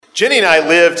Jenny and I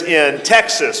lived in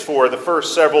Texas for the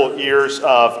first several years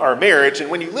of our marriage, and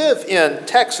when you live in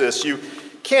Texas, you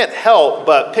can't help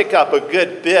but pick up a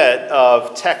good bit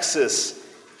of Texas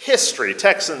history.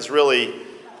 Texans really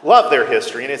love their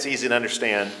history, and it's easy to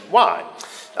understand why.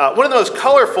 One of the most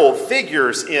colorful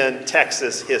figures in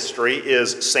Texas history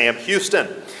is Sam Houston.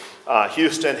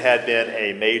 Houston had been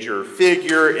a major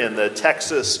figure in the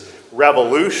Texas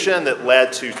Revolution that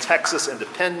led to Texas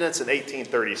independence in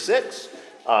 1836.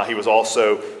 He was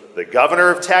also the governor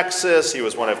of Texas. He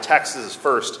was one of Texas's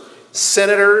first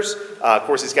senators. Of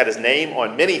course, he's got his name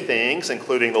on many things,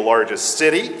 including the largest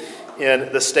city in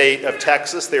the state of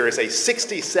Texas. There is a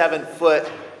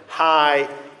 67-foot high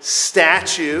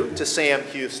statue to Sam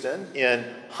Houston in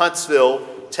Huntsville,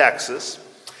 Texas.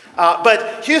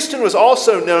 But Houston was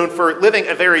also known for living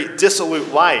a very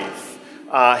dissolute life.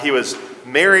 He was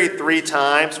married 3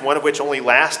 times, one of which only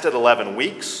lasted 11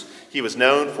 weeks. He was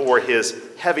known for his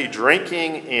heavy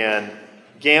drinking and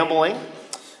gambling.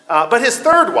 But his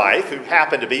third wife, who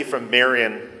happened to be from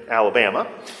Marion, Alabama,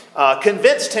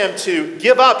 convinced him to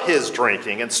give up his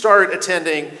drinking and start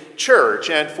attending church.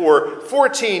 And for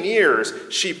 14 years,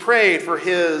 she prayed for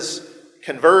his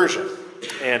conversion.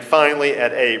 And finally,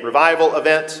 at a revival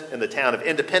event in the town of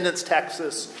Independence,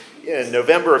 Texas, in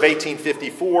November of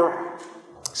 1854,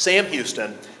 Sam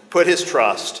Houston put his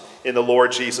trust in the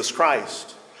Lord Jesus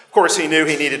Christ. Of course, he knew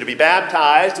he needed to be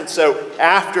baptized, and so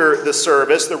after the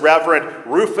service, the Reverend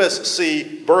Rufus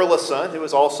C. Burleson, who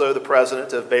was also the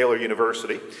president of Baylor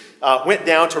University, went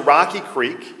down to Rocky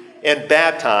Creek and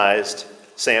baptized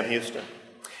Sam Houston.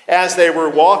 As they were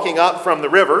walking up from the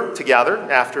river together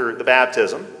after the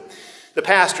baptism, the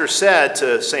pastor said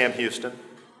to Sam Houston,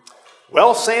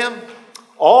 "Well, Sam,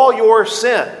 all your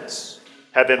sins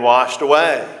have been washed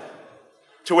away."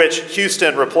 To which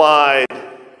Houston replied,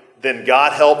 "Then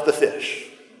God help the fish,"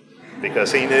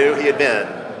 because he knew he had been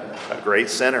a great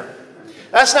sinner.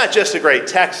 That's not just a great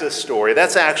Texas story.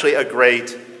 That's actually a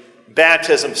great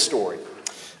baptism story.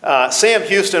 Sam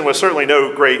Houston was certainly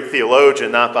no great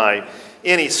theologian, not by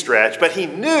any stretch, but he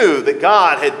knew that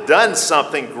God had done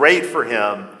something great for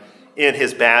him in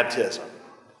his baptism.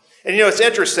 And you know, it's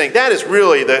interesting. That is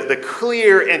really the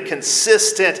clear and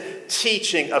consistent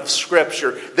teaching of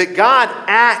Scripture, that God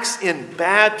acts in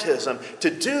baptism to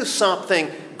do something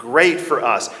great for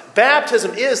us.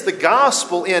 Baptism is the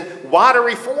gospel in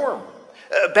watery form.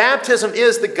 Baptism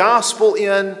is the gospel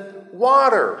in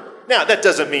water. Now, that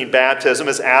doesn't mean baptism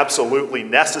is absolutely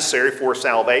necessary for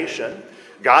salvation.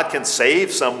 God can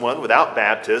save someone without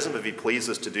baptism if he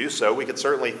pleases to do so. We could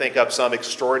certainly think of some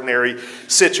extraordinary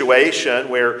situation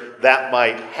where that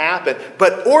might happen.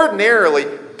 But ordinarily,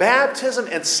 baptism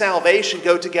and salvation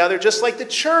go together just like the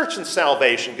church and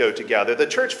salvation go together. The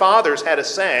church fathers had a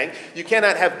saying, you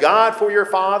cannot have God for your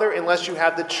father unless you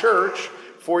have the church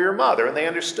for your mother. And they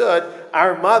understood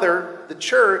our mother, the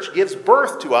church, gives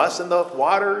birth to us in the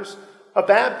waters of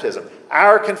baptism.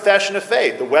 Our confession of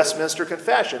faith, the Westminster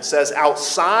Confession, says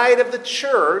outside of the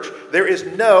church, there is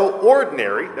no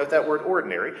ordinary, note that word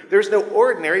ordinary, there's no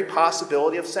ordinary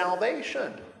possibility of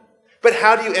salvation. But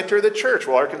how do you enter the church?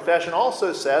 Well, our confession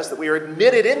also says that we are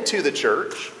admitted into the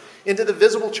church, into the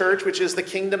visible church, which is the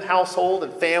kingdom, household,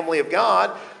 and family of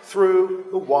God, through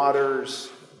the waters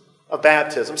of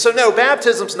baptism. So no,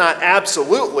 baptism's not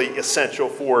absolutely essential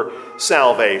for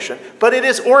salvation, but it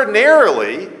is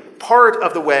ordinarily part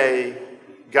of the way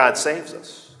God saves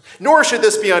us. Nor should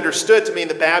this be understood to mean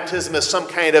that baptism is some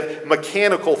kind of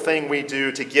mechanical thing we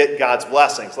do to get God's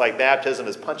blessings, like baptism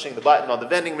is punching the button on the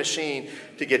vending machine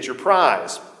to get your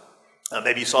prize.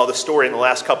 Maybe you saw the story in the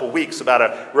last couple weeks about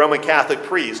a Roman Catholic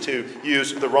priest who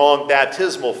used the wrong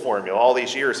baptismal formula. All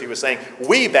these years he was saying,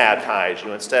 "We baptize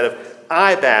you," instead of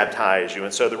 "I baptize you."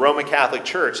 And so the Roman Catholic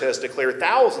Church has declared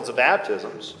thousands of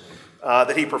baptisms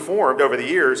that he performed over the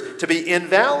years to be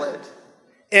invalid.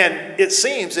 And it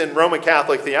seems in Roman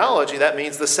Catholic theology that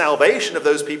means the salvation of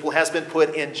those people has been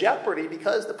put in jeopardy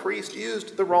because the priest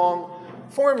used the wrong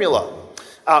formula.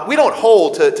 We don't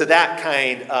hold to that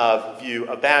kind of view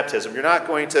of baptism. You're not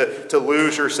going to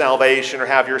lose your salvation or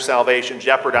have your salvation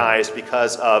jeopardized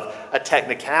because of a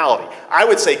technicality. I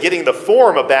would say getting the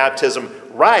form of baptism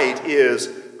right is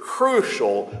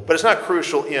crucial, but it's not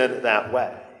crucial in that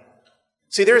way.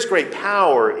 See, there's great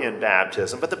power in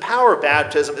baptism, but the power of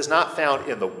baptism is not found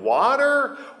in the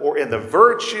water or in the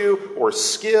virtue or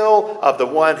skill of the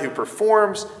one who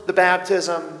performs the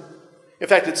baptism. In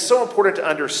fact, it's so important to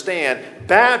understand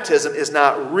baptism is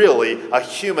not really a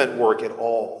human work at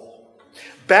all.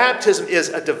 Baptism is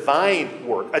a divine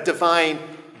work, a divine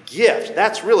gift.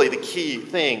 That's really the key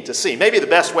thing to see. Maybe the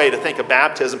best way to think of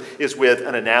baptism is with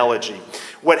an analogy.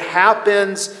 What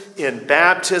happens in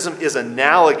baptism is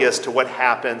analogous to what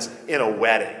happens in a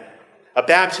wedding. A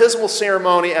baptismal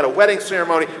ceremony and a wedding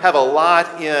ceremony have a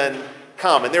lot in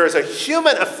common. There is a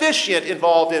human officiant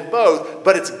involved in both,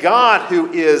 but it's God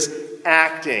who is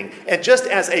acting. And just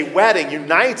as a wedding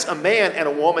unites a man and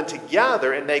a woman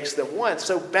together and makes them one,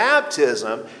 so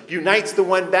baptism unites the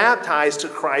one baptized to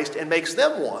Christ and makes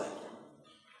them one.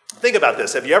 Think about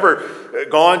this. Have you ever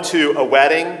gone to a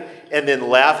wedding and then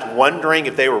left wondering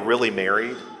if they were really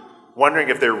married? Wondering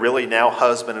if they're really now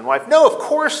husband and wife? No, of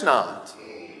course not.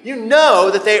 You know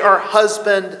that they are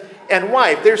husband and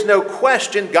wife. There's no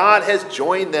question God has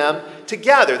joined them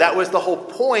together. That was the whole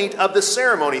point of the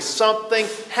ceremony. Something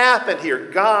happened here.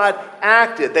 God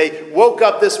acted. They woke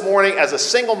up this morning as a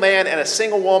single man and a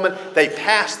single woman. They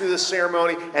passed through the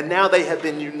ceremony, and now they have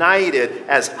been united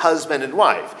as husband and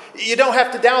wife. You don't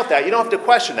have to doubt that. You don't have to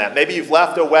question that. Maybe you've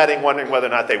left a wedding wondering whether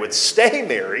or not they would stay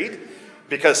married,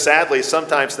 because sadly,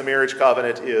 sometimes the marriage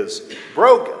covenant is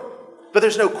broken. But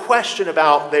there's no question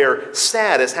about their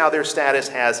status, how their status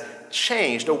has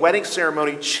changed. A wedding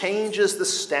ceremony changes the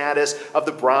status of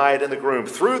the bride and the groom.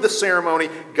 Through the ceremony,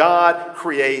 God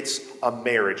creates a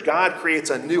marriage. God creates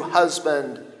a new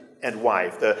husband and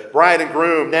wife. The bride and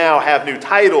groom now have new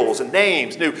titles and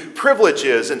names, new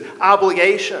privileges and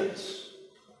obligations.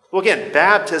 Well, again,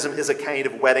 baptism is a kind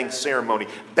of wedding ceremony.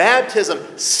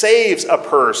 Baptism saves a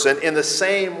person in the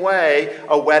same way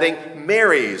a wedding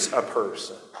marries a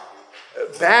person.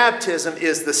 Baptism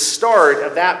is the start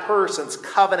of that person's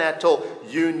covenantal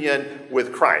union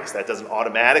with Christ. That doesn't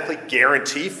automatically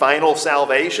guarantee final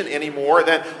salvation any more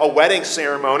than a wedding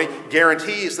ceremony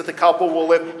guarantees that the couple will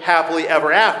live happily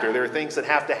ever after. There are things that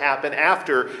have to happen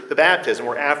after the baptism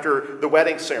or after the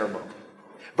wedding ceremony.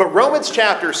 But Romans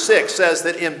chapter 6 says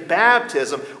that in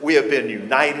baptism we have been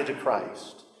united to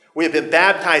Christ. We have been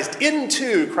baptized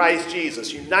into Christ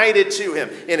Jesus, united to him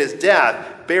in his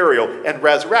death, burial, and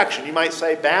resurrection. You might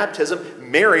say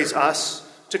baptism marries us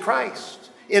to Christ.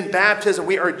 In baptism,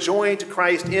 we are joined to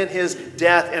Christ in his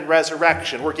death and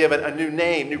resurrection. We're given a new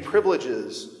name, new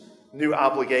privileges, new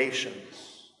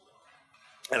obligations.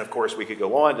 And of course, we could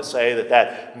go on to say that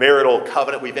that marital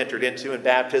covenant we've entered into in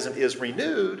baptism is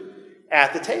renewed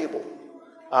at the table.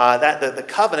 The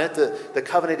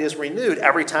covenant is renewed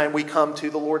every time we come to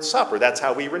the Lord's Supper. That's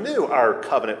how we renew our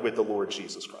covenant with the Lord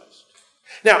Jesus Christ.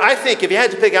 Now, I think if you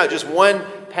had to pick out just one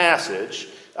passage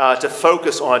to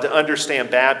focus on to understand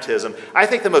baptism, I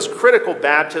think the most critical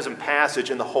baptism passage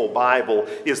in the whole Bible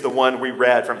is the one we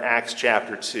read from Acts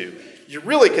chapter 2. You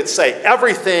really could say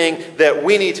everything that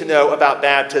we need to know about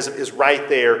baptism is right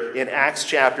there in Acts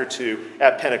chapter 2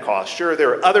 at Pentecost. Sure, there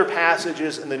are other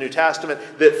passages in the New Testament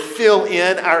that fill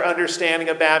in our understanding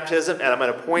of baptism, and I'm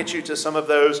going to point you to some of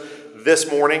those this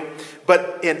morning.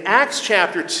 But in Acts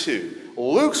chapter 2,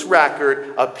 Luke's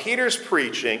record of Peter's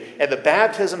preaching and the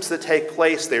baptisms that take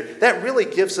place there, that really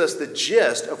gives us the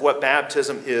gist of what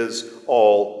baptism is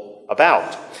all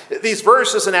about. These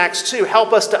verses in Acts 2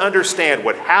 help us to understand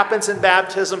what happens in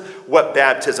baptism, what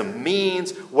baptism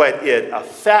means, what it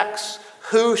affects,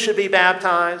 who should be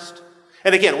baptized.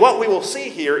 And again, what we will see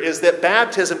here is that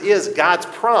baptism is God's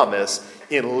promise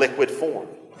in liquid form.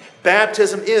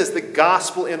 Baptism is the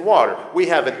gospel in water. We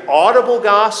have an audible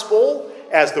gospel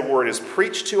as the word is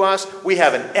preached to us. We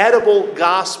have an edible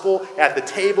gospel at the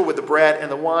table with the bread and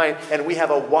the wine. And we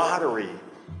have a watery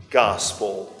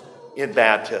gospel in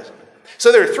baptism.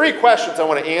 So there are three questions I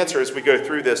want to answer as we go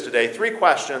through this today. Three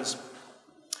questions.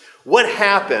 What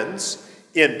happens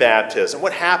in baptism?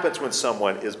 What happens when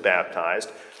someone is baptized?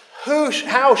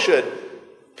 How should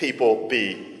people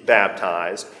be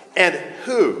baptized? And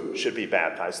who should be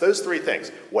baptized? Those three things.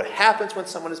 What happens when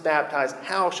someone is baptized?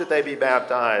 How should they be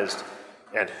baptized?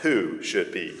 And who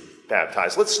should be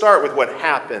baptized? Let's start with what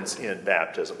happens in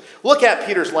baptism. Look at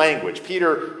Peter's language.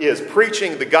 Peter is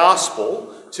preaching the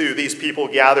gospel to these people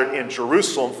gathered in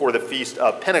Jerusalem for the Feast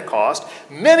of Pentecost.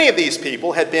 Many of these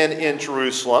people had been in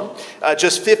Jerusalem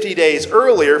just 50 days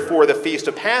earlier for the Feast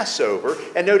of Passover,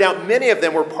 and no doubt many of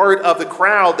them were part of the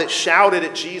crowd that shouted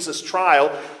at Jesus' trial,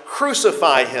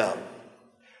 "Crucify him."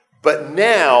 But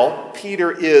now Peter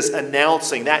is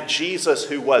announcing that Jesus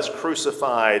who was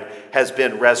crucified has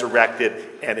been resurrected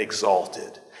and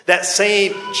exalted. That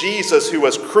same Jesus who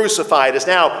was crucified is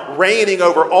now reigning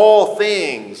over all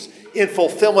things in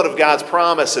fulfillment of God's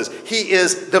promises. He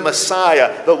is the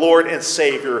Messiah, the Lord and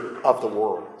Savior of the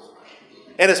world.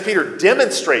 And as Peter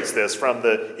demonstrates this from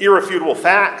the irrefutable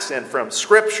facts and from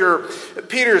Scripture,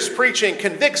 Peter's preaching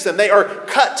convicts them. They are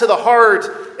cut to the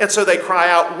heart, and so they cry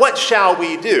out, "What shall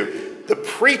we do?" The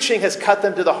preaching has cut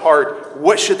them to the heart.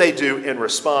 What should they do in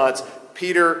response?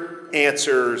 Peter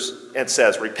answers and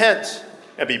says, "Repent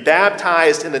and be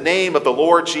baptized in the name of the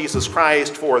Lord Jesus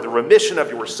Christ for the remission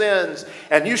of your sins,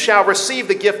 and you shall receive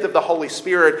the gift of the Holy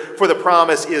Spirit, for the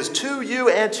promise is to you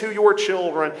and to your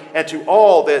children and to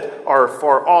all that are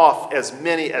far off, as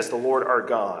many as the Lord our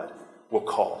God will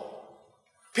call.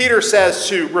 Peter says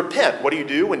to repent. What do you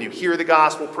do when you hear the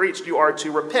gospel preached? You are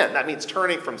to repent. That means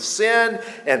turning from sin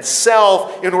and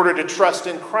self in order to trust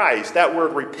in Christ. That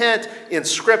word repent in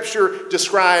Scripture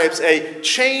describes a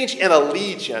change in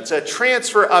allegiance, a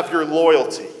transfer of your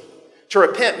loyalty. To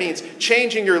repent means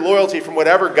changing your loyalty from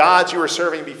whatever gods you were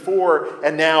serving before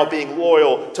and now being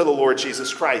loyal to the Lord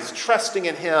Jesus Christ, trusting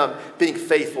in Him, being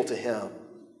faithful to Him.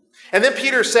 And then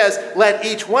Peter says, let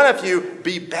each one of you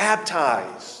be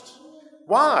baptized.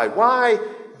 Why? Why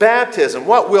baptism?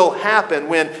 What will happen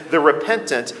when the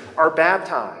repentant are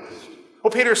baptized?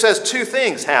 Well, Peter says two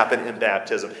things happen in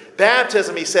baptism.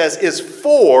 Baptism, he says, is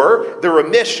for the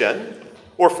remission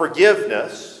or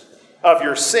forgiveness of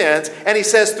your sins. And he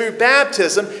says through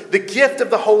baptism, the gift of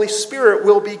the Holy Spirit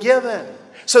will be given.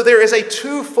 So there is a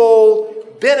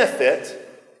twofold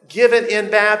benefit given in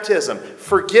baptism: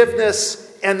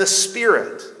 forgiveness and the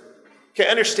Spirit. Okay,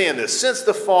 understand this. Since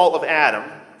the fall of Adam,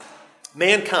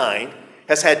 mankind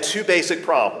has had two basic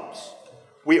problems.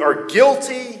 We are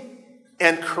guilty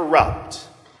and corrupt.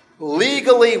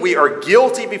 Legally, we are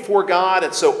guilty before God,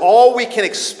 and so all we can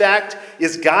expect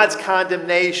is God's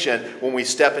condemnation when we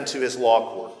step into His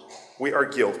law court. We are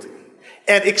guilty.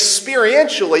 And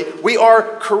experientially, we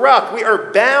are corrupt. We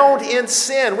are bound in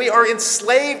sin. We are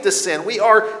enslaved to sin. We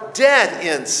are dead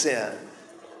in sin.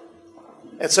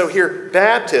 And so here,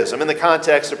 baptism, in the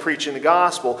context of preaching the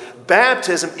gospel,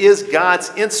 baptism is God's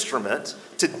instrument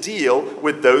to deal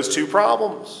with those two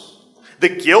problems. The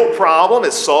guilt problem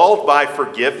is solved by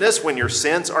forgiveness. When your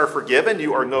sins are forgiven,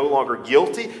 you are no longer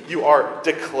guilty. You are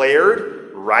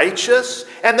declared righteous.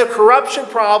 And the corruption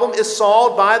problem is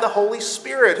solved by the Holy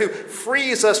Spirit, who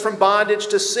frees us from bondage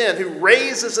to sin, who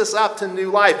raises us up to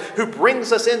new life, who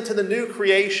brings us into the new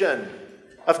creation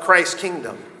of Christ's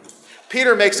kingdom.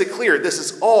 Peter makes it clear this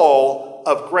is all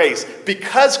of grace.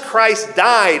 Because Christ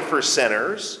died for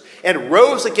sinners and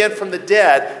rose again from the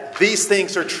dead, these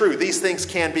things are true. These things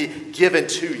can be given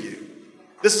to you.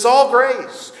 This is all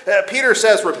grace. Peter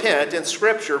says repent in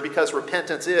Scripture because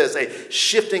repentance is a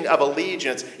shifting of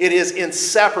allegiance. It is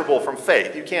inseparable from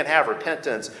faith. You can't have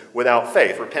repentance without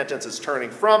faith. Repentance is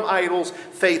turning from idols.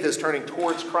 Faith is turning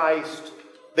towards Christ.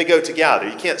 They go together.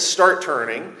 You can't start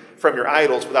turning from your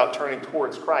idols without turning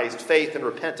towards Christ. Faith and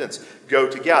repentance go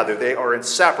together. They are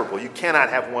inseparable. You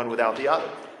cannot have one without the other.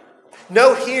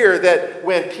 Note here that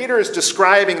when Peter is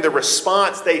describing the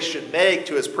response they should make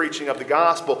to his preaching of the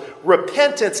gospel,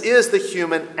 repentance is the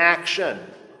human action.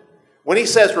 When he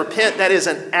says repent, that is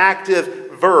an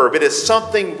active verb. It is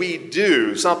something we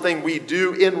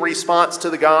do in response to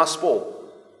the gospel.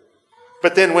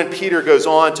 But then when Peter goes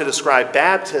on to describe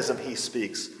baptism, he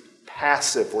speaks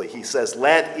passively. He says,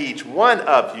 let each one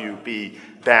of you be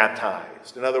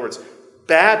baptized. In other words,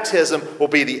 baptism will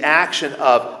be the action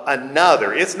of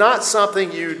another. It's not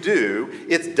something you do,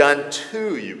 it's done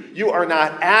to you. You are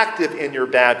not active in your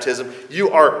baptism.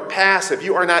 You are passive.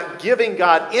 You are not giving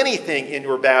God anything in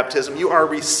your baptism. You are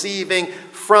receiving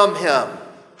from Him.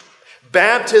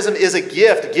 Baptism is a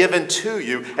gift given to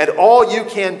you, and all you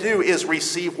can do is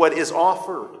receive what is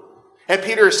offered. And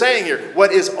Peter is saying here,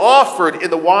 what is offered in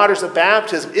the waters of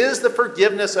baptism is the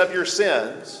forgiveness of your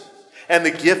sins and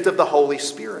the gift of the Holy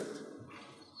Spirit.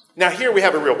 Now here we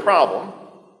have a real problem.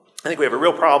 I think we have a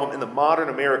real problem in the modern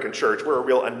American church. We're a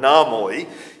real anomaly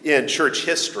in church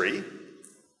history.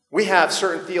 We have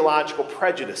certain theological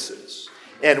prejudices,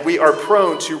 and we are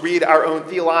prone to read our own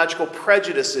theological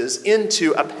prejudices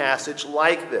into a passage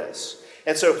like this.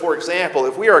 And so, for example,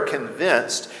 if we are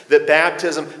convinced that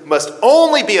baptism must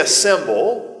only be a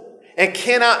symbol and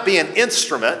cannot be an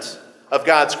instrument of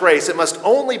God's grace, it must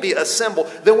only be a symbol,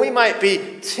 then we might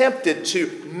be tempted to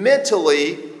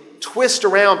mentally twist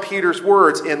around Peter's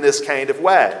words in this kind of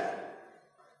way.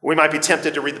 We might be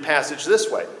tempted to read the passage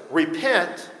this way: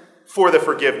 repent for the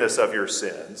forgiveness of your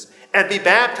sins and be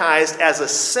baptized as a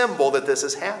symbol that this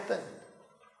has happened.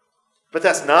 But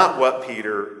that's not what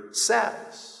Peter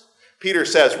says. Peter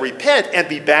says, repent and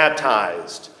be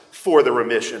baptized for the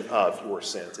remission of your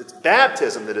sins. It's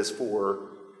baptism that is for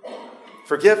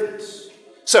forgiveness.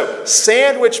 So,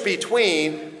 sandwiched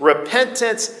between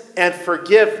repentance and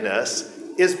forgiveness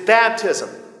is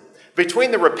baptism. Between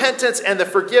the repentance and the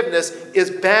forgiveness is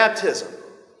baptism.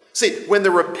 See, when the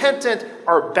repentant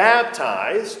are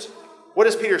baptized, what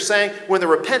is Peter saying? When the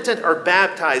repentant are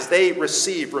baptized, they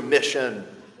receive remission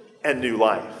and new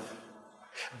life.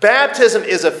 Baptism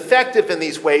is effective in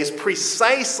these ways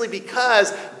precisely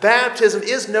because baptism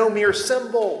is no mere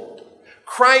symbol.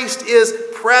 Christ is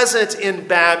present in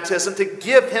baptism to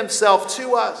give himself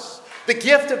to us. The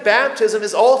gift of baptism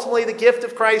is ultimately the gift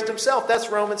of Christ himself. That's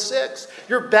Romans 6.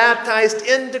 You're baptized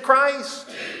into Christ.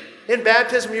 In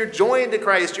baptism, you're joined to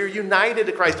Christ. You're united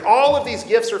to Christ. All of these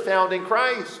gifts are found in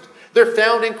Christ. They're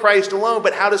found in Christ alone.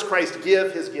 But how does Christ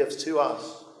give his gifts to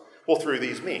us? Well, through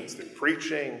these means. Through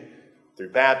preaching,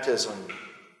 through baptism,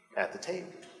 at the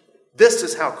table. This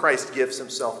is how Christ gives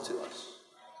himself to us.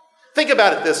 Think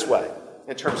about it this way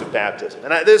in terms of baptism.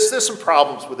 And there's some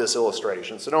problems with this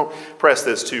illustration, so don't press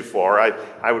this too far.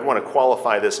 I would want to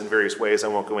qualify this in various ways I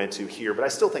won't go into here, but I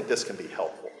still think this can be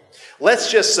helpful.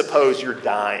 Let's just suppose you're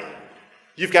dying.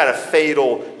 You've got a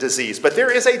fatal disease, but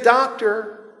there is a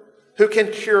doctor who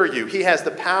can cure you. He has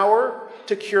the power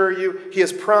to cure you. He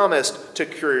has promised to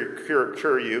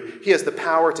cure you. He has the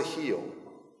power to heal.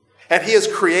 And he has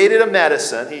created a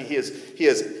medicine. He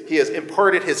has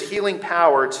imparted his healing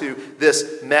power to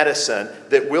this medicine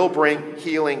that will bring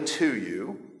healing to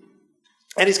you.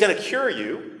 And he's going to cure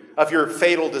you of your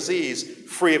fatal disease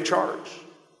free of charge.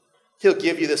 He'll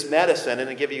give you this medicine,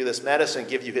 and give you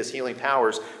his healing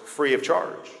powers free of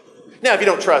charge. Now, if you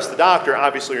don't trust the doctor,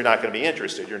 obviously you're not going to be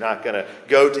interested. You're not going to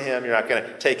go to him. You're not going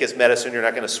to take his medicine. You're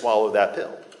not going to swallow that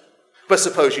pill. But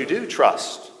suppose you do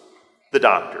trust the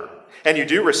doctor, and you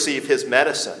do receive his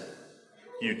medicine.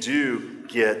 You do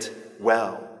get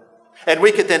well. And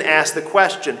we could then ask the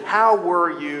question, how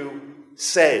were you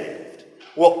saved?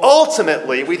 Well,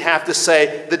 ultimately, we'd have to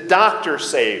say the doctor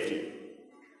saved you.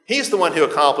 He's the one who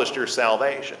accomplished your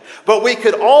salvation. But we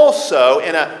could also,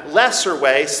 in a lesser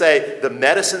way, say the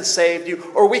medicine saved you,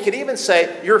 or we could even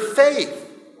say your faith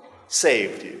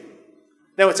saved you.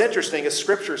 Now, what's interesting is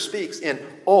Scripture speaks in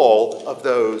all of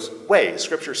those ways.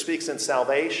 Scripture speaks in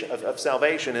of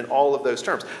salvation in all of those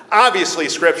terms. Obviously,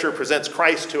 Scripture presents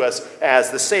Christ to us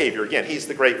as the Savior. Again, he's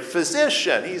the great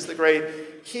physician. He's the great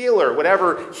healer.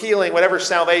 Whatever healing, whatever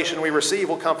salvation we receive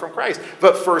will come from Christ.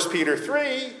 But 1 Peter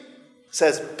 3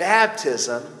 says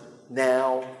baptism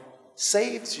now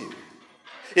saves you.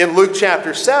 In Luke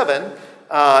chapter 7,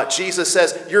 Jesus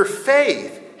says, your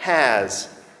faith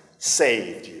has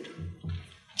saved you.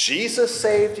 Jesus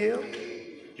saved you.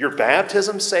 Your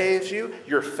baptism saves you.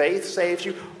 Your faith saves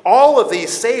you. All of these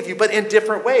save you, but in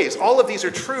different ways. All of these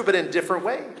are true, but in different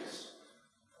ways.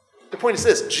 The point is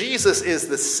this: Jesus is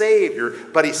the Savior,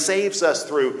 but he saves us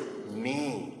through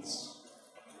means.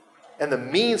 And the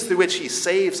means through which he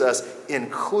saves us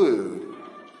include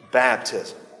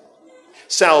baptism.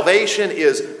 Salvation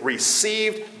is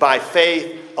received by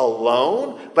faith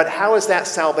alone, but how is that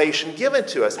salvation given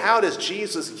to us? How does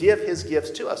Jesus give his gifts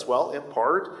to us? Well, in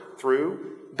part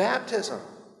through baptism.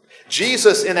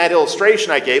 Jesus, in that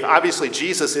illustration I gave, obviously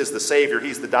Jesus is the Savior,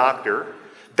 he's the doctor.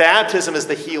 Baptism is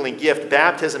the healing gift.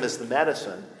 Baptism is the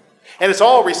medicine. And it's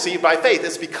all received by faith.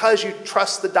 It's because you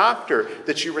trust the doctor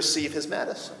that you receive his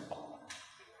medicine.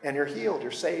 And you're healed.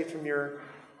 You're saved from your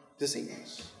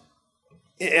disease.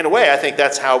 In a way, I think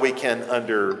that's how we can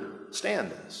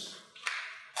understand this.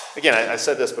 Again, I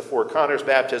said this before. Connor's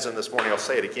baptism this morning, I'll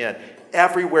say it again.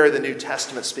 Everywhere the New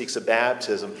Testament speaks of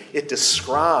baptism, it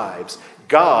describes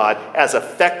God as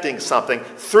affecting something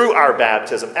through our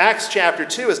baptism. Acts chapter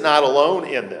 2 is not alone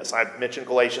in this. I mentioned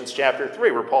Galatians chapter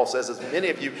 3, where Paul says, as many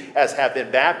of you as have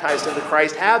been baptized into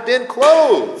Christ have been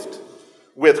clothed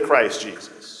with Christ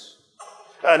Jesus.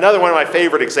 Another one of my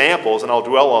favorite examples, and I'll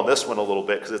dwell on this one a little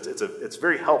bit because it's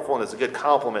very helpful and it's a good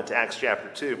complement to Acts chapter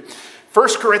 2. 1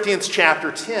 Corinthians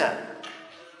chapter 10.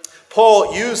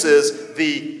 Paul uses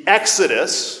the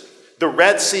Exodus, the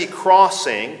Red Sea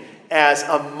crossing, as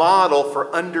a model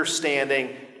for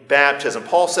understanding baptism.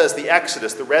 Paul says the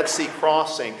Exodus, the Red Sea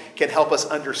crossing, can help us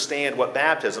understand what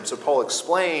baptism. So Paul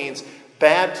explains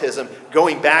baptism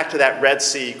going back to that Red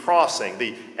Sea crossing,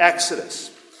 the Exodus.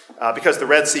 Because the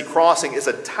Red Sea crossing is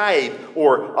a type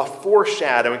or a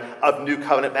foreshadowing of New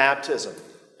Covenant baptism.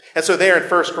 And so there in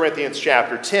 1 Corinthians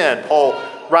chapter 10, Paul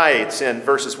writes in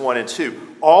verses 1 and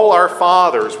 2, all our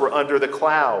fathers were under the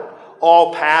cloud,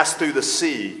 all passed through the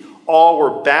sea, all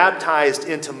were baptized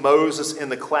into Moses in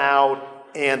the cloud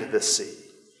and the sea.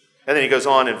 And then he goes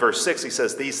on in verse 6, he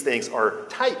says, these things are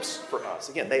types for us.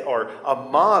 Again, they are a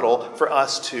model for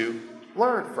us to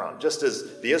learn from. Just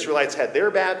as the Israelites had their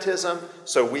baptism,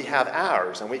 so we have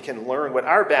ours. And we can learn what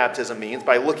our baptism means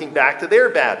by looking back to their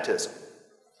baptism.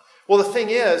 Well, the thing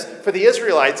is, for the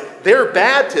Israelites, their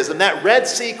baptism, that Red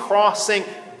Sea crossing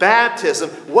baptism,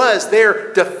 was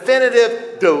their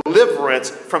definitive deliverance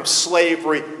from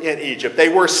slavery in Egypt. They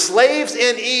were slaves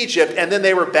in Egypt, and then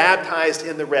they were baptized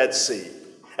in the Red Sea.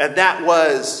 And that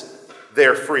was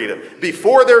their freedom.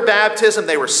 Before their baptism,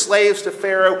 they were slaves to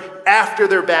Pharaoh. After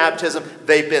their baptism,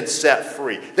 they've been set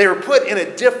free. They were put in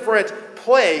a different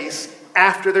place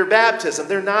after their baptism.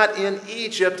 They're not in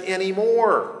Egypt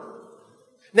anymore.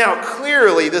 Now,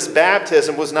 clearly, this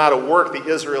baptism was not a work the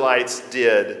Israelites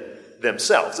did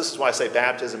themselves. This is why I say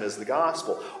baptism is the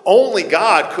gospel. Only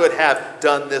God could have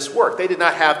done this work. They did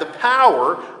not have the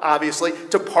power, obviously,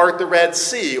 to part the Red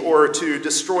Sea or to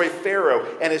destroy Pharaoh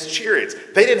and his chariots.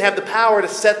 They didn't have the power to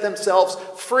set themselves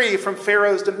free from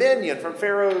Pharaoh's dominion, from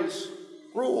Pharaoh's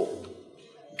rule.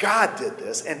 God did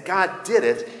this, and God did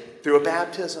it through a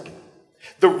baptism.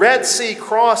 The Red Sea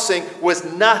crossing was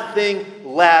nothing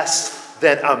less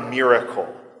than a miracle.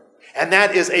 And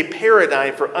that is a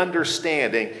paradigm for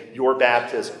understanding your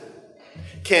baptism.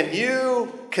 Can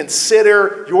you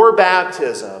consider your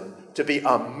baptism to be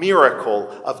a miracle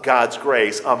of God's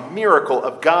grace, a miracle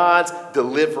of God's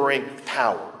delivering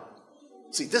power?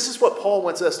 See, this is what Paul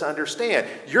wants us to understand.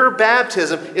 Your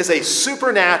baptism is a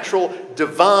supernatural,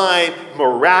 divine,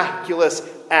 miraculous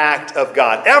act of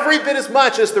God, every bit as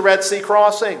much as the Red Sea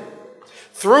crossing.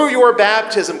 Through your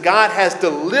baptism, God has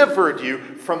delivered you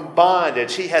from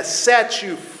bondage. He has set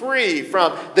you free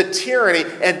from the tyranny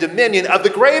and dominion of the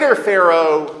greater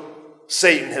Pharaoh,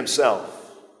 Satan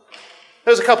himself.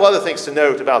 There's a couple other things to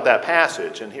note about that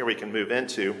passage, and here we can move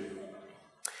into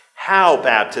how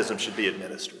baptism should be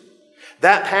administered.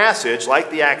 That passage,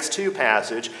 like the Acts 2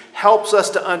 passage, helps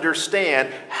us to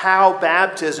understand how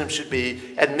baptism should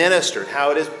be administered,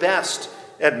 how it is best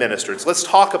administered. So let's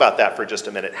talk about that for just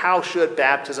a minute. How should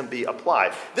baptism be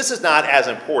applied? This is not as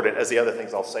important as the other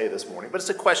things I'll say this morning, but it's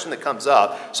a question that comes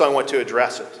up, so I want to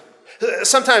address it.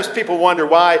 Sometimes people wonder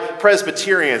why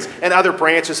Presbyterians and other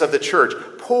branches of the church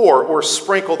pour or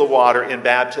sprinkle the water in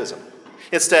baptism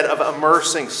instead of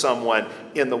immersing someone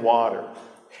in the water.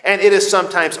 And it is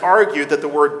sometimes argued that the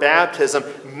word baptism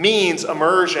means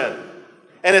immersion.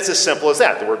 And it's as simple as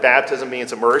that. The word baptism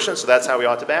means immersion, so that's how we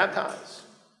ought to baptize.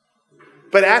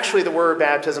 But actually, the word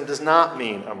baptism does not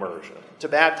mean immersion. To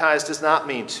baptize does not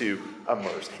mean to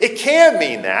immerse. It can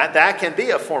mean that. That can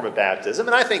be a form of baptism.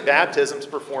 And I think baptisms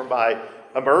performed by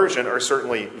immersion are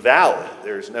certainly valid.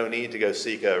 There's no need to go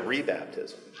seek a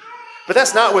rebaptism. But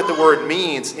that's not what the word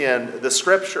means in the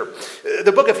Scripture.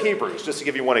 The book of Hebrews, just to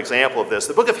give you one example of this,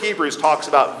 the book of Hebrews talks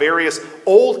about various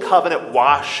Old Covenant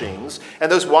washings,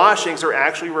 and those washings are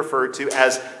actually referred to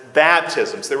as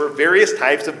baptisms. There were various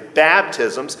types of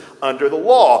baptisms under the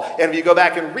law. And if you go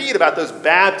back and read about those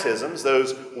baptisms,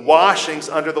 those washings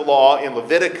under the law in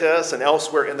Leviticus and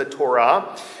elsewhere in the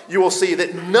Torah, you will see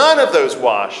that none of those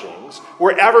washings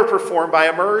were ever performed by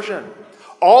immersion.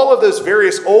 All of those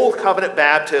various Old Covenant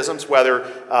baptisms, whether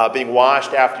being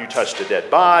washed after you touched a dead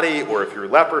body, or if your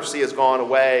leprosy has gone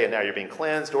away and now you're being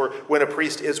cleansed, or when a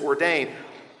priest is ordained,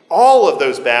 all of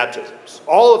those baptisms,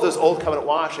 all of those Old Covenant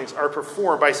washings are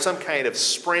performed by some kind of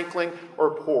sprinkling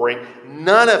or pouring.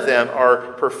 None of them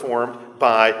are performed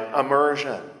by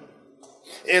immersion.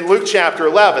 In Luke chapter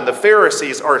 11, the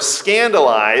Pharisees are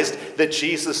scandalized that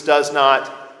Jesus does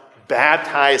not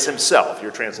baptize himself.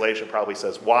 Your translation probably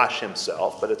says wash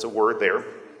himself, but it's a word there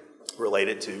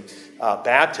related to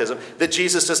baptism, that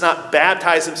Jesus does not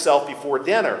baptize himself before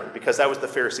dinner, because that was the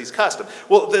Pharisees' custom.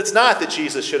 Well, it's not that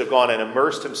Jesus should have gone and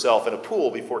immersed himself in a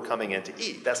pool before coming in to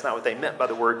eat. That's not what they meant by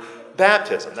the word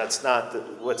baptism. That's not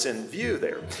what's in view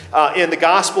there. In the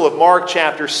Gospel of Mark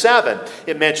chapter 7,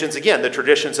 it mentions, again, the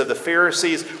traditions of the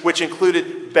Pharisees, which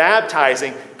included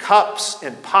baptizing cups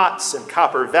and pots and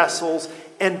copper vessels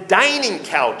and dining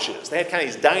couches. They had kind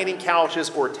of these dining couches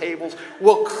or tables.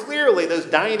 Well, clearly those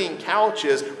dining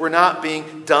couches were not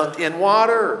being dunked in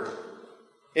water.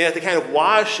 And the kind of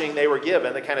washing they were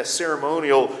given, the kind of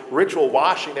ceremonial ritual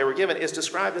washing they were given, is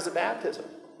described as a baptism.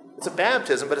 It's a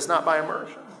baptism, but it's not by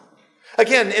immersion.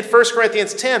 Again, in 1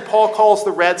 Corinthians 10, Paul calls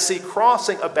the Red Sea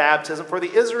crossing a baptism for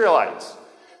the Israelites.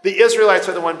 The Israelites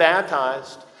are the one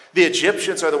baptized. The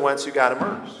Egyptians are the ones who got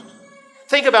immersed.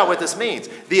 Think about what this means.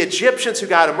 The Egyptians who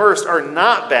got immersed are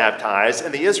not baptized,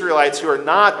 and the Israelites who are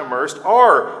not immersed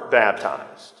are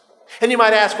baptized. And you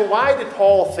might ask, well, why did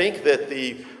Paul think that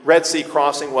the Red Sea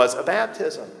crossing was a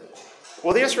baptism?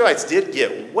 Well, the Israelites did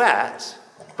get wet,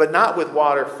 but not with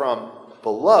water from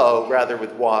below, rather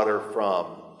with water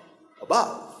from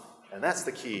above. And that's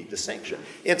the key distinction.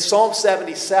 In Psalm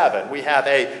 77, we have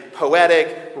a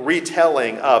poetic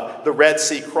retelling of the Red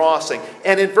Sea crossing.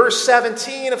 And in verse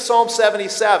 17 of Psalm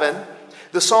 77,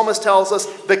 the psalmist tells us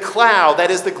the cloud,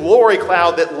 that is the glory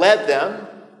cloud that led them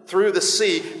through the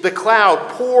sea, the cloud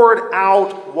poured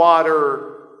out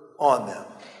water on them.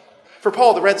 For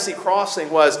Paul, the Red Sea crossing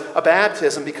was a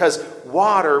baptism because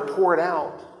water poured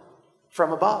out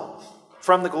from above,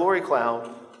 from the glory cloud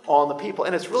on the people.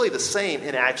 And it's really the same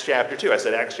in Acts chapter 2. I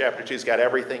said Acts chapter 2's got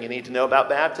everything you need to know about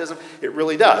baptism. It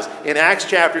really does. In Acts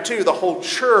chapter 2, the whole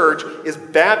church is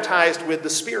baptized with the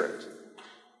Spirit.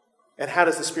 And how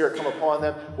does the Spirit come upon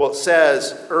them? Well, it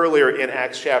says earlier in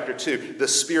Acts chapter 2, the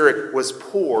Spirit was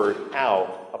poured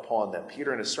out upon them.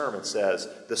 Peter in his sermon says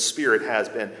the Spirit has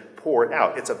been poured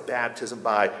out. It's a baptism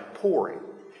by pouring.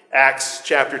 Acts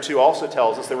chapter 2 also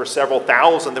tells us there were several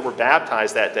thousand that were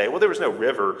baptized that day. Well, there was no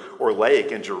river or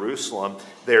lake in Jerusalem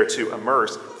there to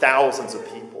immerse thousands of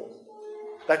people.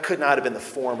 That could not have been the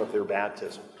form of their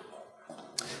baptism.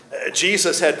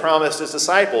 Jesus had promised his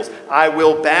disciples, I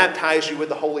will baptize you with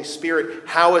the Holy Spirit.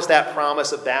 How is that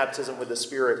promise of baptism with the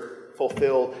Spirit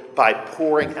fulfilled? By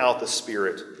pouring out the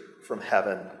Spirit from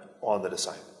heaven on the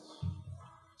disciples.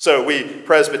 So we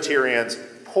Presbyterians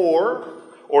pour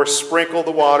or sprinkle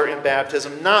the water in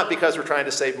baptism, not because we're trying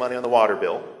to save money on the water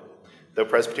bill, though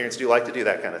Presbyterians do like to do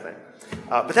that kind of thing.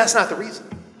 But that's not the reason.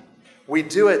 We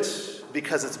do it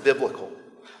because it's biblical.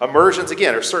 Immersions,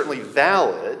 again, are certainly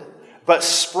valid, but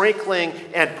sprinkling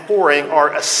and pouring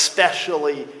are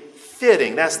especially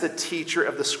fitting. That's the teacher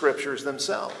of the Scriptures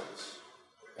themselves.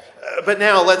 But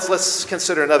now let's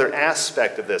consider another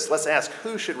aspect of this. Let's ask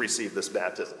who should receive this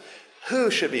baptism.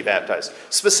 Who should be baptized?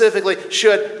 Specifically,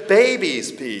 should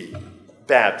babies be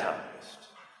baptized?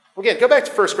 Again, go back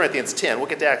to 1 Corinthians 10. We'll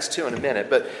get to Acts 2 in a minute.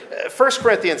 But 1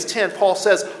 Corinthians 10, Paul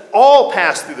says, all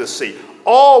passed through the sea.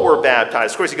 All were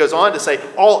baptized. Of course, he goes on to say,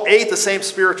 all ate the same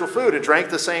spiritual food and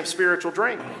drank the same spiritual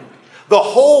drink. The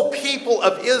whole people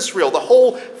of Israel, the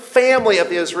whole family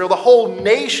of Israel, the whole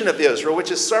nation of Israel, which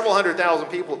is several 100,000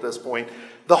 people at this point,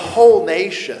 the whole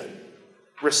nation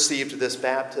received this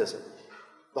baptism.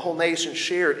 The whole nation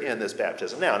shared in this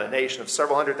baptism. Now, in a nation of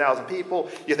several 100,000 people,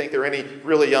 you think there are any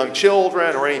really young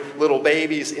children or any little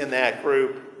babies in that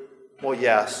group? Well,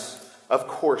 yes, of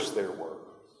course there were.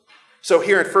 So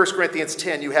here in 1 Corinthians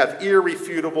 10, you have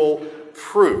irrefutable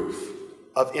proof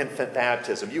of infant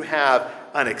baptism. You have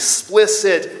an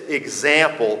explicit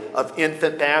example of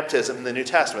infant baptism in the New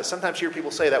Testament. Sometimes you hear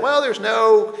people say that, well, there's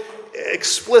no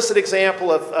explicit example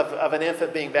of an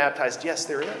infant being baptized. Yes,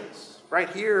 there is. Right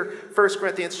here, 1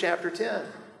 Corinthians chapter 10.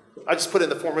 I just put it in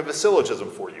the form of a syllogism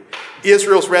for you.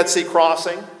 Israel's Red Sea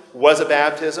crossing was a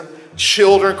baptism.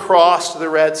 Children crossed the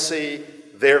Red Sea,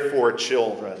 therefore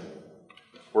children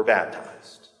were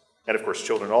baptized. And of course,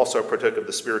 children also partook of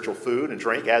the spiritual food and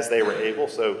drink as they were able,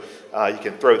 so you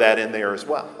can throw that in there as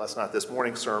well. That's not this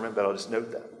morning's sermon, but I'll just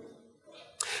note that.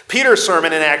 Peter's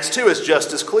sermon in Acts 2 is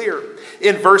just as clear.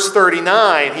 In verse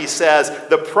 39, he says,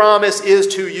 the promise is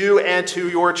to you and to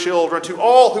your children, to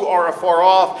all who are afar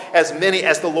off, as many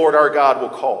as the Lord our God will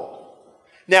call.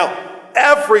 Now,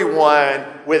 everyone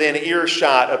within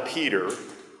earshot of Peter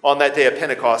on that day of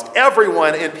Pentecost,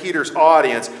 everyone in Peter's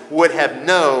audience would have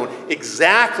known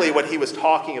exactly what he was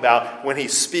talking about when he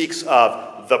speaks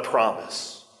of the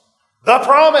promise. The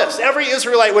promise! Every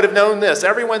Israelite would have known this.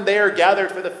 Everyone there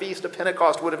gathered for the feast of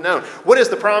Pentecost would have known. What is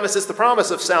the promise? It's the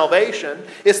promise of salvation.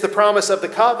 It's the promise of the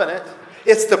covenant.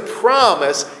 It's the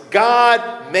promise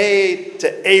God made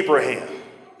to Abraham.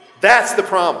 That's the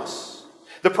promise.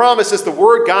 The promise is the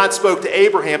word God spoke to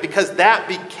Abraham because that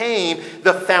became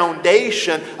the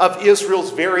foundation of Israel's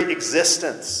very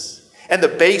existence and the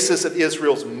basis of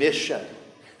Israel's mission.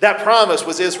 That promise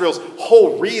was Israel's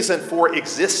whole reason for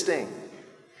existing.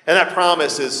 And that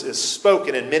promise is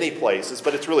spoken in many places,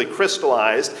 but it's really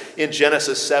crystallized in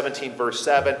Genesis 17, verse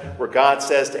 7, where God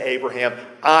says to Abraham,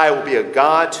 I will be a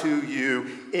God to you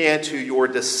and to your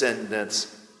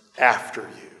descendants after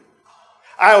you.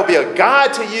 I will be a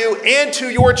God to you and to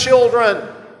your children.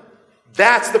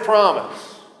 That's the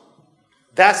promise.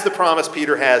 That's the promise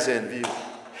Peter has in view.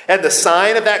 And the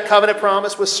sign of that covenant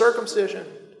promise was circumcision,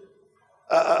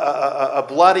 a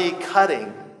bloody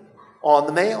cutting on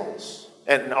the males.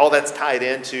 And all that's tied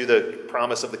into the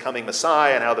promise of the coming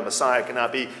Messiah and how the Messiah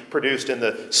cannot be produced in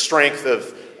the strength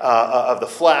of the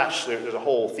flesh. There's a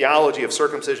whole theology of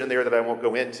circumcision there that I won't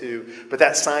go into. But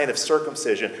that sign of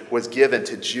circumcision was given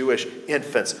to Jewish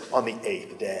infants on the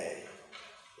 8th day.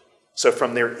 So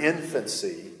from their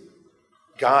infancy,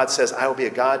 God says, I will be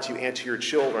a God to you and to your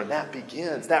children.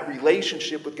 That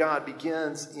relationship with God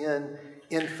begins in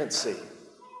infancy.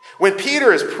 When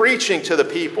Peter is preaching to the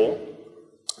people,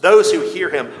 those who hear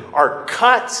him are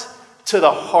cut to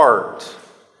the heart.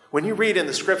 When you read in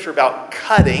the scripture about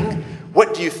cutting,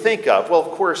 what do you think of? Well, of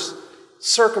course,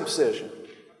 circumcision.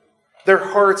 Their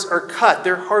hearts are cut.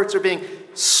 Their hearts are being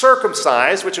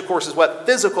circumcised, which of course is what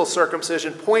physical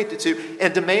circumcision pointed to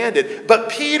and demanded. But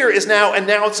Peter is now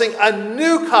announcing a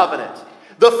new covenant,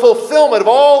 the fulfillment of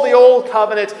all the old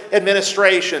covenant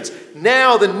administrations.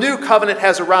 Now the new covenant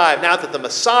has arrived. Now that the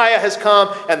Messiah has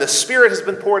come and the Spirit has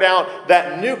been poured out,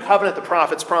 that new covenant the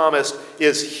prophets promised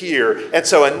is here. And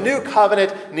so a new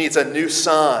covenant needs a new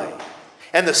sign.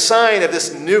 And the sign of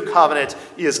this new covenant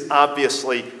is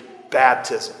obviously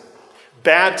baptism.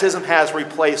 Baptism has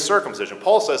replaced circumcision.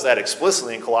 Paul says that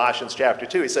explicitly in Colossians chapter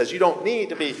 2. He says you don't need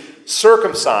to be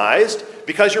circumcised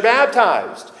because you're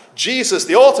baptized. Jesus,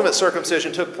 the ultimate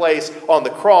circumcision, took place on the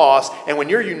cross, and when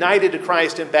you're united to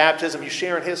Christ in baptism, you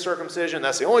share in his circumcision.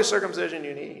 That's the only circumcision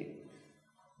you need.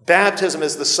 Baptism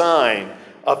is the sign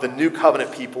of the new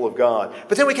covenant people of God.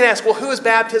 But then we can ask, well, who is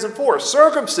baptism for?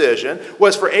 Circumcision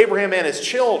was for Abraham and his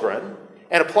children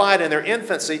and applied in their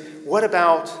infancy. What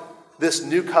about this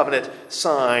new covenant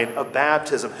sign of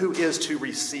baptism? Who is to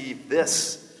receive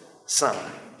this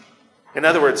sign? In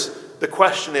other words, the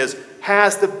question is,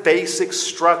 has the basic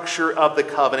structure of the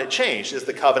covenant changed? Is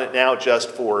the covenant now just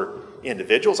for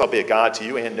individuals? I'll be a God to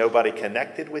you and nobody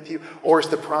connected with you. Or is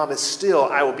the promise still,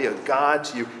 I will be a God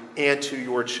to you and to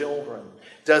your children?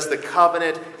 Does the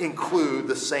covenant include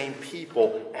the same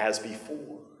people as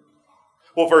before?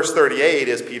 Well, verse 38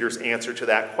 is Peter's answer to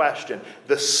that question.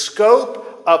 The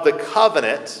scope of the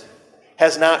covenant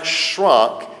has not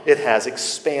shrunk, it has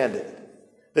expanded.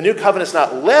 The new covenant is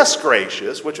not less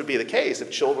gracious, which would be the case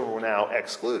if children were now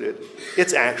excluded.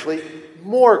 It's actually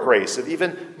more gracious,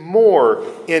 even more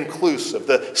inclusive.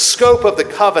 The scope of the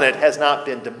covenant has not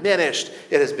been diminished,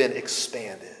 it has been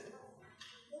expanded.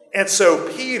 And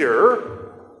so Peter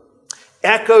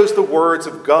echoes the words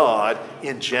of God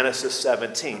in Genesis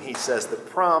 17. He says, the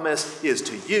promise is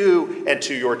to you and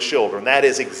to your children. That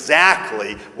is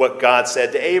exactly what God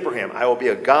said to Abraham. I will be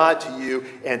a God to you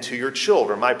and to your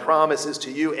children. My promise is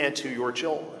to you and to your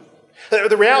children.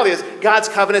 The reality is, God's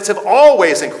covenants have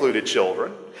always included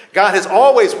children. God has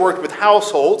always worked with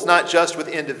households, not just with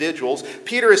individuals.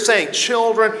 Peter is saying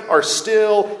children are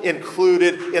still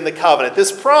included in the covenant.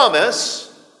 This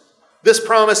promise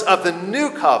of the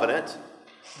new covenant,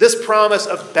 this promise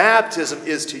of baptism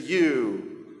is to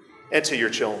you and to your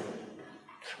children,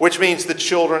 which means the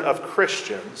children of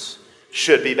Christians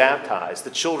should be baptized.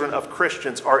 The children of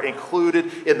Christians are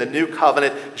included in the new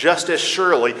covenant just as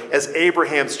surely as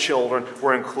Abraham's children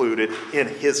were included in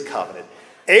his covenant.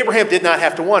 Abraham did not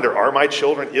have to wonder, are my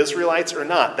children Israelites or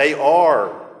not? They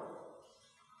are.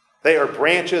 They are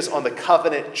branches on the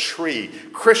covenant tree.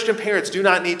 Christian parents do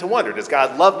not need to wonder, does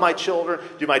God love my children?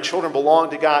 Do my children belong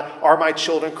to God? Are my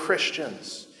children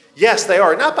Christians? Yes, they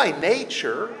are. Not by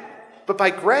nature, but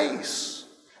by grace.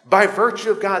 By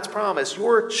virtue of God's promise,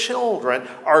 your children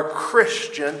are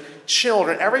Christian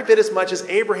children, every bit as much as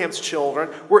Abraham's children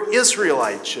were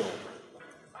Israelite children.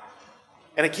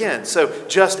 And again, so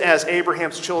just as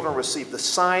Abraham's children received the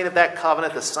sign of that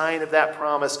covenant, the sign of that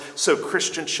promise, so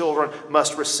Christian children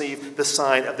must receive the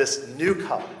sign of this new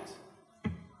covenant,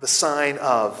 the sign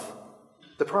of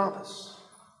the promise.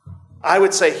 I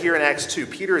would say here in Acts 2,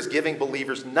 Peter is giving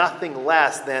believers nothing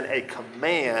less than a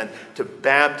command to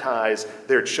baptize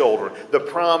their children. The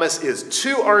promise is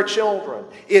to our children.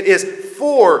 It is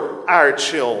for our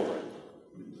children.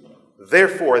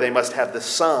 Therefore, they must have the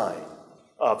sign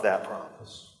of that promise.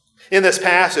 In this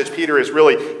passage, Peter is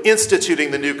really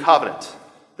instituting the new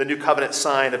covenant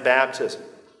sign of baptism.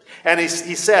 And he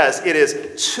says it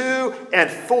is to and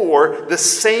for the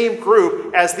same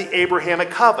group as the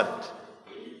Abrahamic covenant.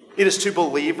 It is to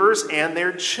believers and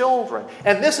their children.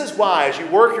 And this is why, as you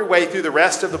work your way through the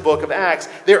rest of the book of Acts,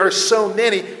 there are so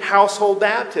many household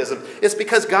baptisms. It's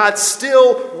because God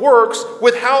still works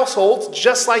with households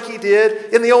just like he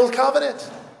did in the Old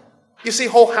Covenant. You see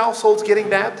whole households getting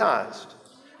baptized.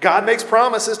 God makes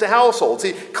promises to households.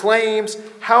 He claims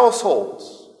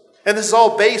households. And this is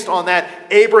all based on that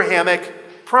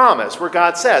Abrahamic promise where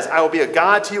God says, I will be a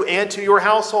God to you and to your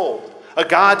household, a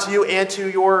God to you and to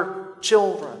your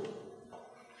children.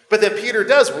 But then Peter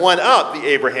does one up the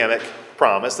Abrahamic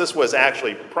promise. This was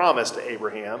actually promised to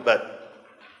Abraham, but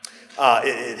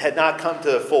it had not come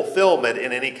to fulfillment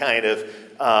in any kind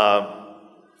of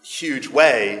huge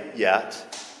way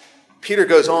yet. Peter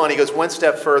goes on, he goes one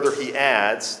step further, he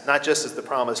adds, not just as the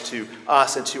promise to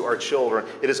us and to our children,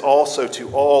 it is also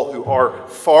to all who are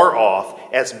far off,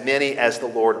 as many as the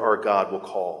Lord our God will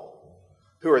call.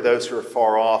 Who are those who are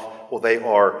far off? Well, they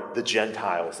are the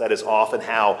Gentiles. That is often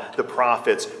how the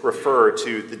prophets refer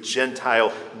to the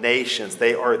Gentile nations.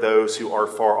 They are those who are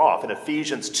far off. In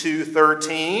Ephesians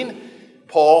 2:13,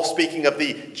 Paul, speaking of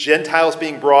the Gentiles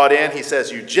being brought in, he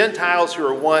says, you Gentiles who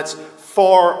are once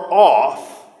far off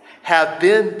have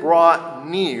been brought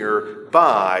near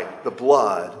by the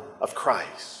blood of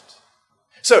Christ.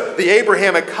 So the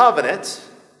Abrahamic covenant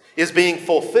is being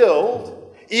fulfilled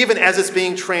even as it's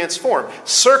being transformed.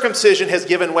 Circumcision has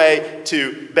given way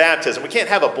to baptism. We can't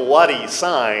have a bloody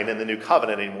sign in the new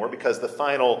covenant anymore because the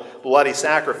final bloody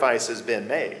sacrifice has been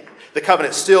made. The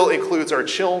covenant still includes our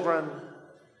children,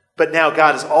 but now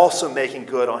God is also making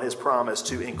good on his promise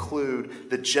to include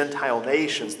the Gentile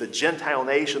nations. The Gentile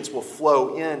nations will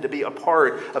flow in to be a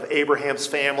part of Abraham's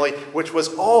family, which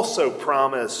was also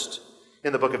promised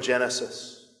in the book of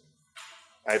Genesis.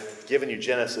 I've given you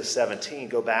Genesis 17.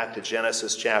 Go back to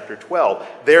Genesis chapter 12.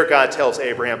 There God tells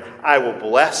Abraham, I will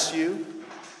bless you,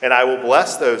 and I will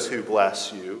bless those who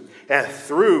bless you. And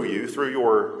through you, through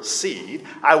your seed,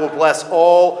 I will bless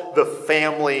all the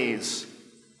families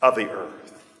of the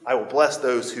earth. I will bless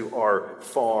those who are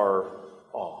far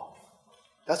off.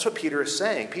 That's what Peter is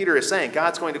saying. Peter is saying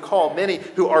God's going to call many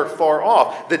who are far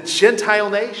off, the Gentile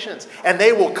nations, and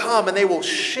they will come and they will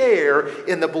share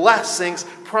in the blessings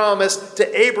promised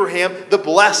to Abraham, the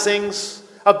blessings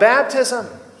of baptism,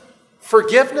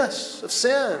 forgiveness of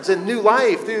sins, and new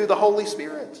life through the Holy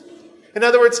Spirit. In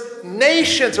other words,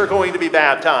 nations are going to be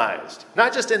baptized.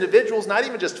 Not just individuals, not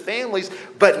even just families,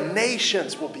 but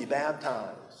nations will be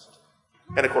baptized.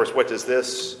 And of course, what does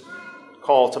this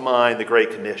call to mind? The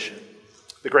Great Commission.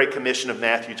 The Great Commission of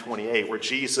Matthew 28, where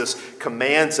Jesus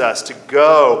commands us to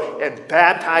go and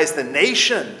baptize the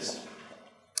nations,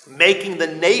 making the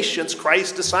nations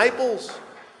Christ's disciples,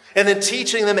 and then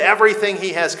teaching them everything he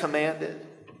has commanded.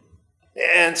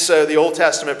 And so the Old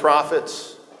Testament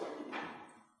prophets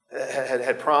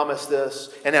had promised this,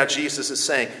 and now Jesus is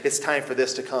saying it's time for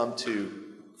this to come to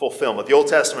fulfillment. The Old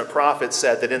Testament prophets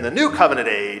said that in the New Covenant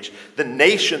age, the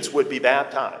nations would be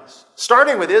baptized,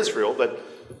 starting with Israel, but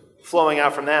flowing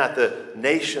out from that, the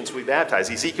nations we baptize.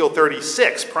 Ezekiel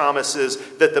 36 promises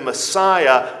that the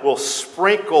Messiah will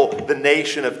sprinkle the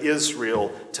nation of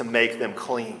Israel to make them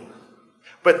clean.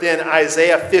 But then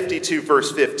Isaiah 52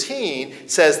 verse 15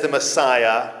 says the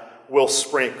Messiah will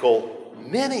sprinkle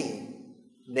many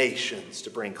nations to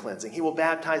bring cleansing. He will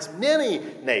baptize many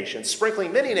nations,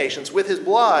 sprinkling many nations with his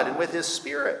blood and with his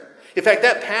Spirit. In fact,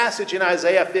 that passage in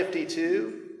Isaiah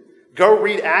 52, go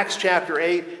read Acts chapter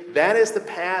 8. That is the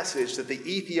passage that the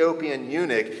Ethiopian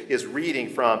eunuch is reading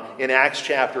from in Acts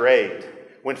chapter 8,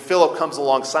 when Philip comes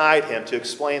alongside him to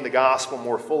explain the gospel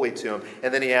more fully to him.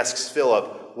 And then he asks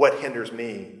Philip, what hinders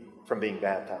me from being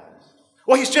baptized?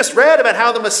 Well, he's just read about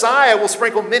how the Messiah will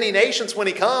sprinkle many nations when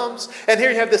he comes. And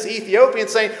here you have this Ethiopian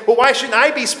saying, well, why shouldn't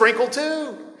I be sprinkled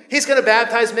too? He's going to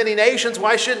baptize many nations.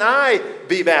 Why shouldn't I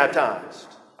be baptized?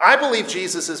 I believe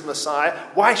Jesus is Messiah.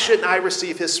 Why shouldn't I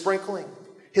receive his sprinkling,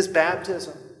 his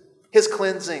baptism, his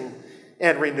cleansing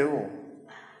and renewal?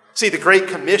 See, the Great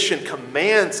Commission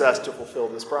commands us to fulfill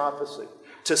this prophecy,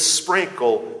 to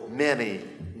sprinkle many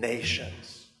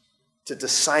nations, to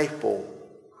disciple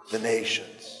the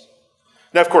nations.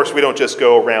 Now, of course, we don't just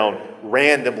go around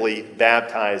randomly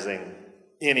baptizing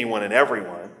anyone and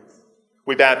everyone.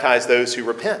 We baptize those who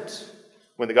repent.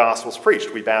 When the gospel is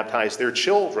preached, we baptize their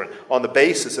children on the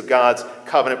basis of God's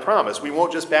covenant promise. We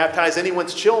won't just baptize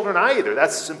anyone's children either.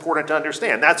 That's important to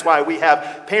understand. That's why we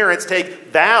have parents take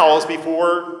vows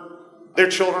before their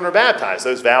children are baptized.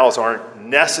 Those vows aren't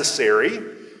necessary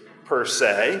per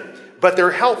se, but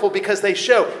they're helpful because they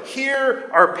show here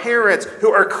are parents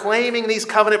who are claiming these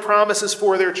covenant promises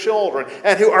for their children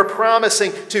and who are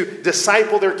promising to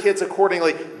disciple their kids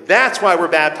accordingly. That's why we're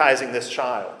baptizing this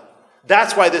child.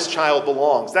 That's why this child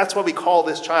belongs. That's why we call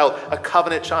this child a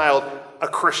covenant child, a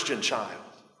Christian child.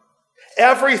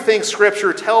 Everything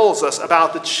Scripture tells us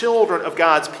about the children of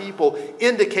God's people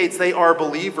indicates they are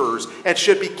believers and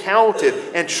should be counted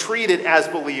and treated as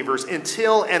believers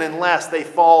until and unless they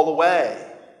fall away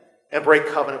and break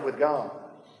covenant with God.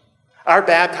 Our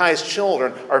baptized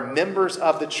children are members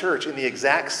of the church in the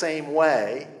exact same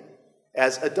way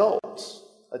as adults.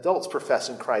 Adults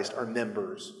professing Christ are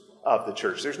members of the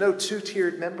church. There's no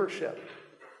two-tiered membership.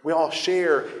 We all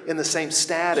share in the same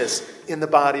status in the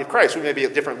body of Christ. We may be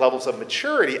at different levels of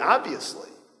maturity, obviously,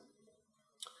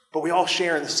 but we all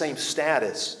share in the same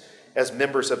status as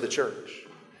members of the church.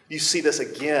 You see this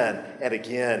again and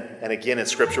again and again in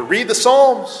Scripture. Read the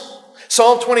Psalms.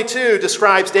 Psalm 22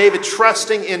 describes David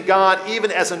trusting in God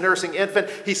even as a nursing infant.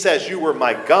 He says, you were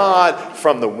my God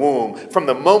from the womb. From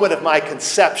the moment of my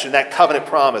conception, that covenant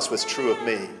promise was true of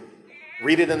me.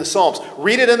 Read it in the Psalms.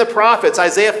 Read it in the prophets.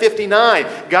 Isaiah 59,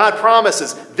 God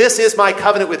promises, this is my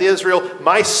covenant with Israel.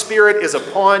 My Spirit is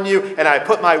upon you, and I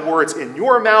put my words in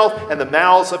your mouth and the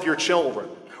mouths of your children.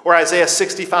 Or Isaiah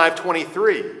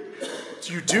 65:23,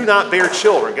 You do not bear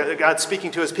children. God's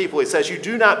speaking to his people. He says, you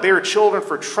do not bear children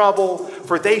for trouble,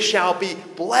 for they shall be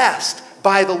blessed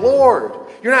by the Lord.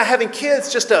 You're not having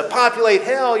kids just to populate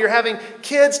hell. You're having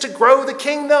kids to grow the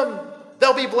kingdom.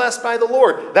 They'll be blessed by the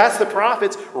Lord. That's the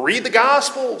prophets. Read the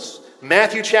Gospels.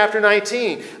 Matthew chapter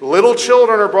 19. Little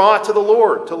children are brought to the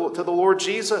Lord, to the Lord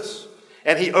Jesus.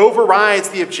 And he overrides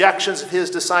the objections of his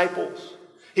disciples.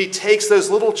 He takes those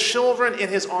little children in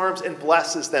his arms and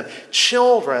blesses them.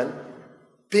 Children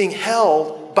being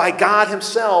held by God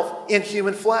himself in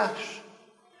human flesh.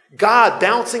 God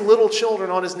bouncing little children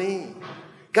on his knee.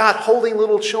 God holding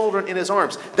little children in his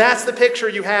arms. That's the picture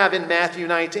you have in Matthew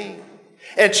 19.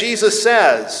 And Jesus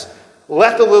says,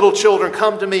 let the little children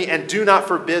come to me and do not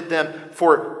forbid them,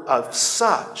 for of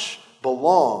such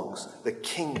belongs the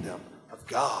kingdom of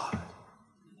God.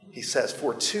 He says,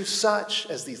 for to such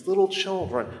as these little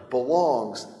children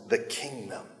belongs the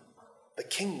kingdom. The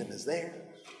kingdom is theirs.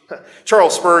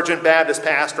 Charles Spurgeon, Baptist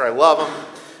pastor, I love him,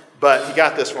 but he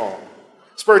got this wrong.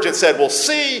 Spurgeon said, well,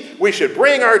 see, we should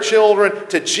bring our children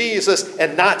to Jesus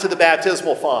and not to the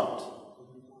baptismal font.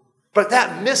 But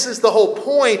that misses the whole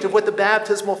point of what the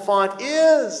baptismal font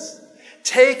is.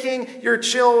 Taking your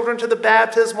children to the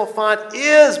baptismal font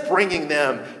is bringing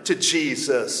them to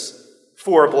Jesus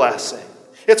for a blessing.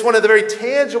 It's one of the very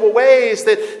tangible ways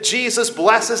that Jesus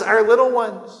blesses our little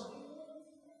ones.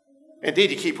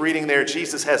 Indeed, you keep reading there,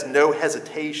 Jesus has no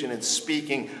hesitation in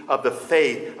speaking of the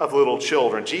faith of little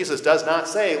children. Jesus does not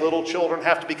say little children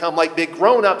have to become like big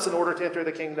grown-ups in order to enter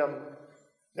the kingdom.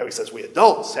 No, he says we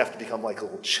adults have to become like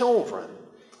little children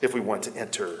if we want to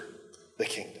enter the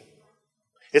kingdom.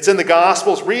 It's in the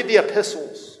Gospels. Read the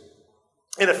epistles.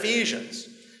 In Ephesians,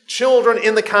 children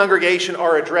in the congregation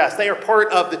are addressed. They are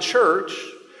part of the church,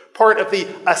 part of the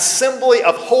assembly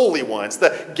of holy ones,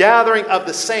 the gathering of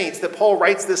the saints that Paul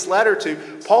writes this letter to.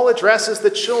 Paul addresses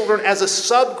the children as a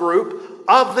subgroup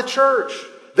of the church.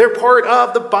 They're part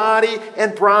of the body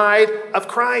and bride of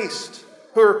Christ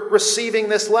who are receiving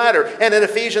this letter. And in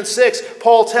Ephesians 6,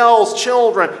 Paul tells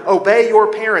children, obey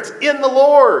your parents in the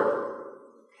Lord.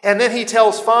 And then he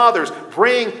tells fathers,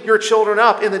 bring your children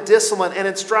up in the discipline and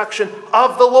instruction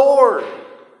of the Lord.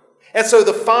 And so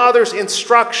the father's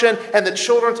instruction and the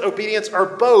children's obedience are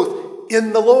both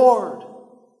in the Lord.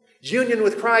 Union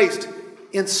with Christ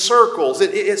encircles,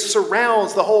 it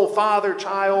surrounds the whole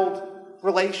father-child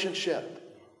relationship.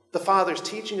 The father's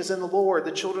teaching is in the Lord.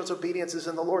 The children's obedience is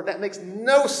in the Lord. That makes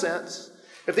no sense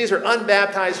if these are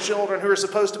unbaptized children who are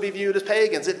supposed to be viewed as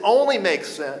pagans. It only makes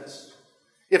sense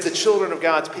if the children of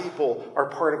God's people are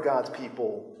part of God's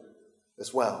people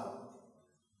as well.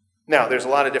 Now, there's a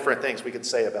lot of different things we could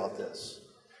say about this,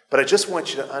 but I just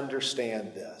want you to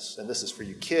understand this, and this is for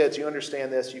you kids. You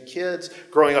understand this. You kids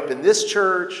growing up in this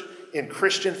church, in a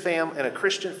Christian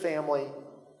family,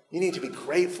 you need to be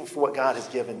grateful for what God has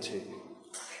given to you.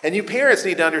 And you parents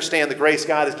need to understand the grace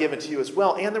God has given to you as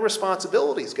well and the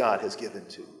responsibilities God has given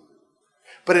to you.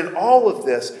 But in all of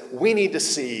this, we need to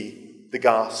see the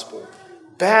gospel.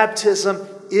 Baptism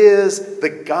is the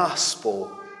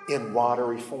gospel in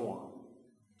watery form.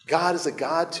 God is a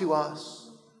God to us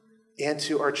and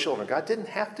to our children. God didn't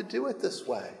have to do it this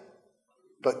way,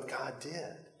 but God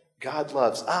did. God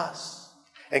loves us,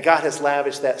 and God has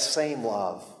lavished that same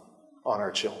love on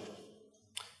our children.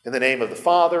 In the name of the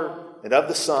Father, and of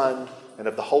the Son, and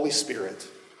of the Holy Spirit.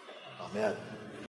 Amen.